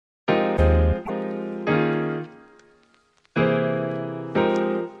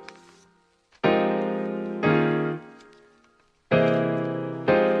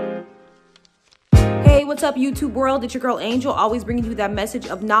what's up, YouTube world? It's your girl Angel, always bringing you that message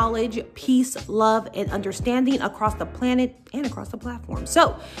of knowledge, peace, love, and understanding across the planet and across the platform.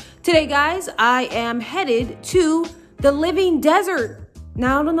 So today, guys, I am headed to the Living Desert.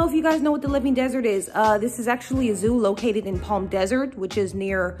 Now, I don't know if you guys know what the Living Desert is. This is actually a zoo located in Palm Desert, which is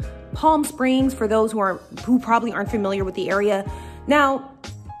near Palm Springs, for those who probably aren't familiar with the area. Now,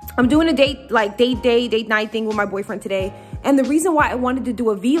 I'm doing a date night thing with my boyfriend today. And the reason why I wanted to do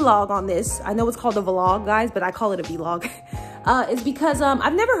a vlog on this, I know it's called a vlog, guys, but I call it a vlog, is because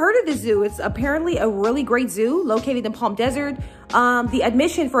I've never heard of this zoo. It's apparently a really great zoo located in Palm Desert. The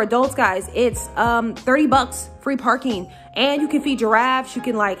admission for adults, guys, it's 30 bucks, free parking. And you can feed giraffes. You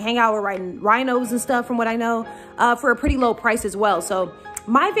can like hang out with rhinos and stuff, from what I know, for a pretty low price as well. So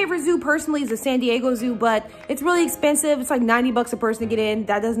my favorite zoo personally is the San Diego Zoo, but it's really expensive. It's like 90 bucks a person to get in.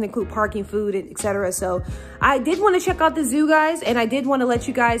 That doesn't include parking, food, etc. So I did want to check out the zoo, guys, and I did want to let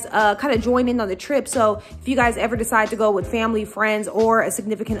you guys kind of join in on the trip. So if you guys ever decide to go with family, friends, or a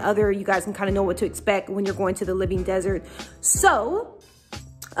significant other, you guys can kind of know what to expect when you're going to the Living Desert. So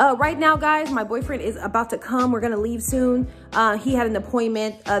right now, guys, my boyfriend is about to come. We're going to leave soon. He had an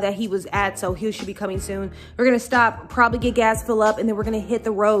appointment that he was at, so he should be coming soon. We're going to stop, probably get gas, fill up, and then we're going to hit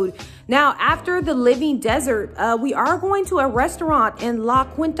the road. Now, after the Living Desert, we are going to a restaurant in La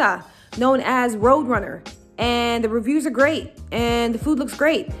Quinta known as Roadrunner. And the reviews are great, and the food looks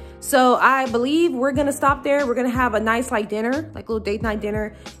great. So I believe we're gonna stop there. We're gonna have a nice like dinner, like a little date night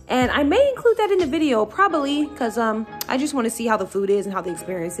dinner. And I may include that in the video, probably, because I just wanna see how the food is and how the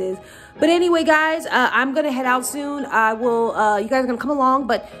experience is. But anyway, guys, I'm gonna head out soon. I will, you guys are gonna come along,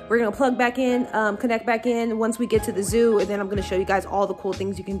 but we're gonna plug back in, connect back in once we get to the zoo, and then I'm gonna show you guys all the cool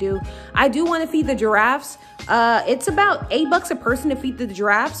things you can do. I do wanna feed the giraffes. It's about 8 bucks a person to feed the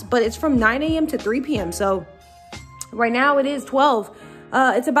giraffes, but it's from 9 a.m. to 3 p.m. So right now it is 12.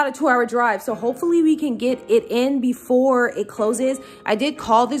 It's about a 2-hour drive, so hopefully we can get it in before it closes. I did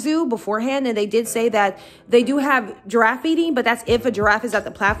call the zoo beforehand, and they did say that they do have giraffe feeding, but that's if a giraffe is at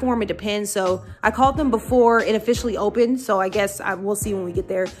the platform. It depends. So I called them before it officially opened, so I guess we'll see when we get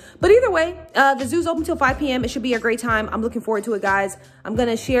there. But either way, the zoo's open till 5 p.m. It should be a great time. I'm looking forward to it, guys. I'm going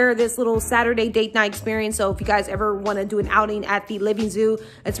to share this little Saturday date night experience, so if you guys ever want to do an outing at the Living Zoo,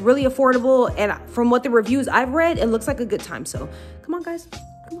 it's really affordable, and from what the reviews I've read, it looks like a good time. So come on, guys.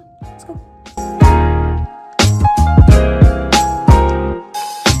 Come on, let's go.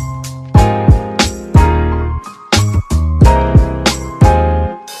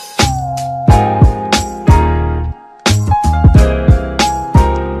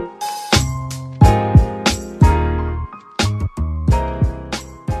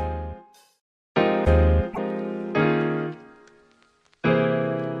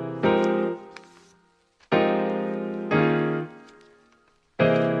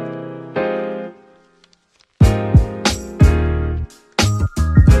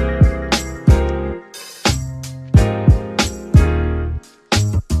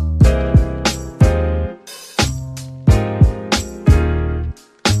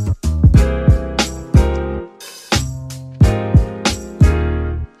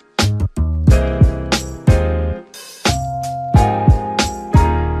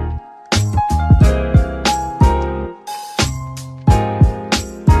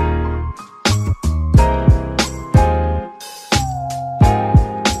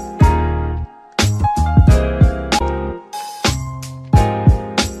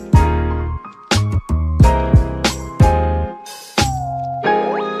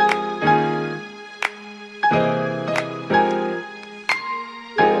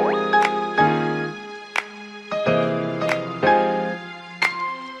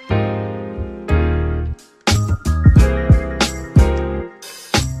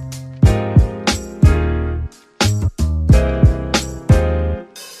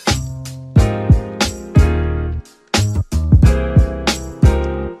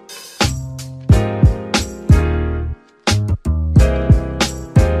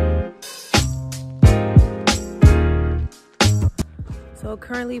 So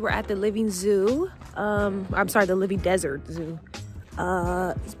currently we're at the Living Zoo. I'm sorry, the Living Desert Zoo.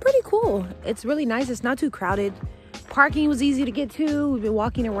 It's pretty cool. It's really nice. It's not too crowded. Parking was easy to get to. We've been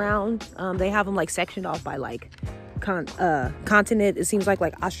walking around. They have them like sectioned off by like continent. It seems like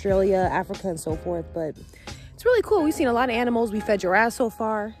Australia, Africa, and so forth. But it's really cool. We've seen a lot of animals. We fed giraffes so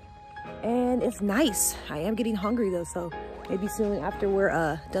far, and it's nice. I am getting hungry though, so maybe soon after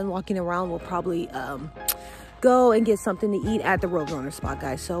we're done walking around, we'll probably go and get something to eat at the Roadrunner spot,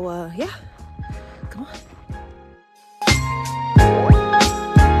 guys. So yeah, come on.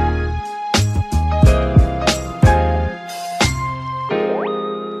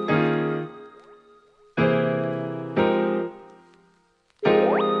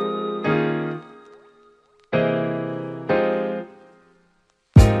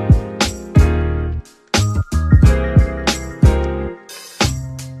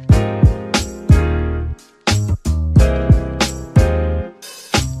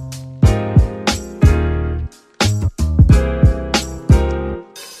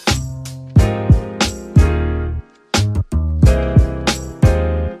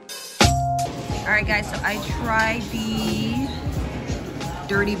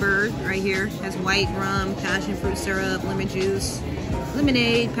 Early Bird right here. Has white rum, passion fruit syrup, lemon juice,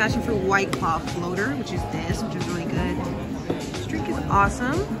 lemonade, passion fruit white claw floater, which is this, which is really good. This drink is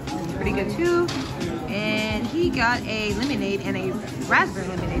awesome. It's pretty good too. And he got a lemonade and a raspberry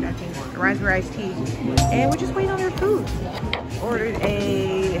lemonade, I think, a raspberry iced tea. And we're just waiting on their food. Ordered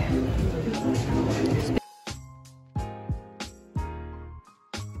a